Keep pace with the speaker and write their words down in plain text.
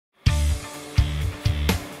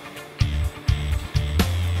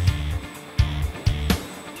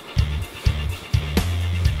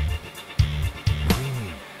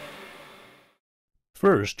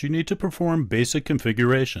First, you need to perform basic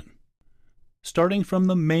configuration. Starting from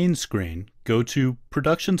the main screen, go to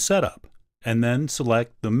Production Setup, and then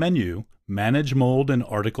select the menu Manage Mold and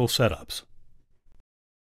Article Setups.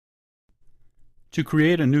 To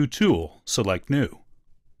create a new tool, select New.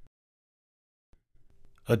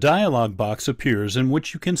 A dialog box appears in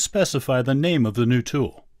which you can specify the name of the new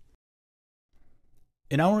tool.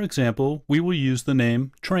 In our example, we will use the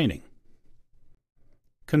name Training.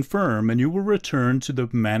 Confirm and you will return to the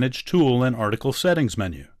Manage Tool and Article Settings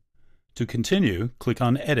menu. To continue, click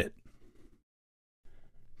on Edit.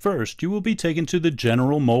 First, you will be taken to the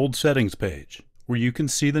General Mold Settings page, where you can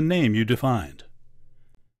see the name you defined.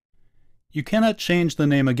 You cannot change the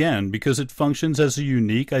name again because it functions as a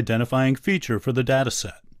unique identifying feature for the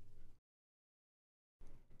dataset.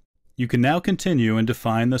 You can now continue and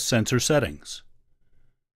define the sensor settings.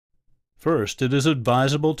 First, it is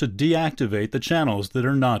advisable to deactivate the channels that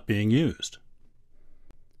are not being used.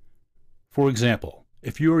 For example,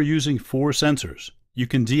 if you are using 4 sensors, you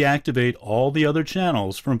can deactivate all the other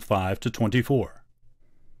channels from 5 to 24.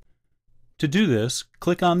 To do this,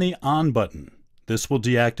 click on the On button. This will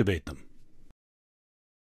deactivate them.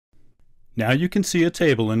 Now you can see a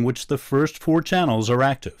table in which the first 4 channels are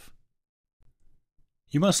active.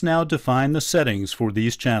 You must now define the settings for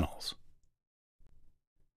these channels.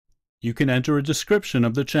 You can enter a description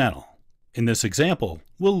of the channel. In this example,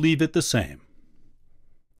 we'll leave it the same.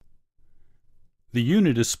 The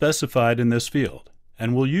unit is specified in this field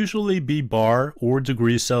and will usually be bar or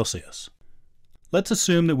degrees Celsius. Let's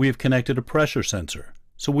assume that we have connected a pressure sensor,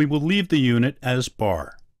 so we will leave the unit as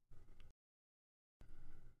bar.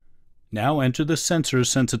 Now enter the sensor's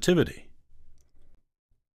sensitivity.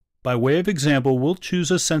 By way of example, we'll choose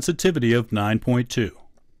a sensitivity of 9.2.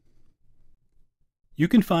 You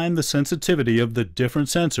can find the sensitivity of the different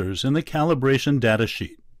sensors in the calibration data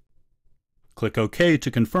sheet. Click OK to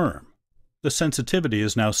confirm. The sensitivity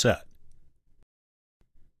is now set.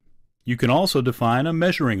 You can also define a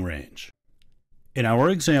measuring range. In our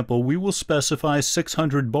example, we will specify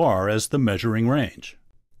 600 bar as the measuring range.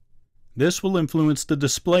 This will influence the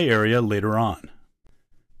display area later on.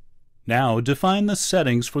 Now define the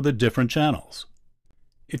settings for the different channels.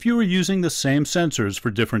 If you are using the same sensors for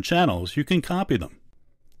different channels, you can copy them.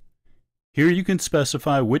 Here you can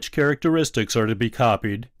specify which characteristics are to be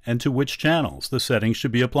copied and to which channels the settings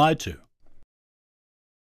should be applied to.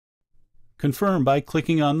 Confirm by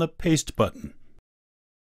clicking on the Paste button.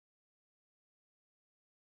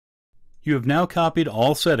 You have now copied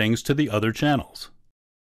all settings to the other channels.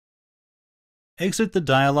 Exit the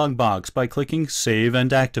dialog box by clicking Save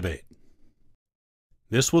and Activate.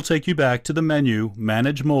 This will take you back to the menu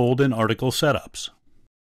Manage Mold and Article Setups.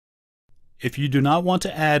 If you do not want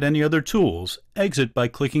to add any other tools, exit by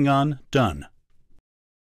clicking on Done.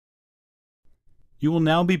 You will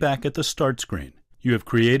now be back at the Start screen. You have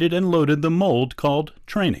created and loaded the mold called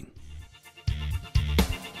Training.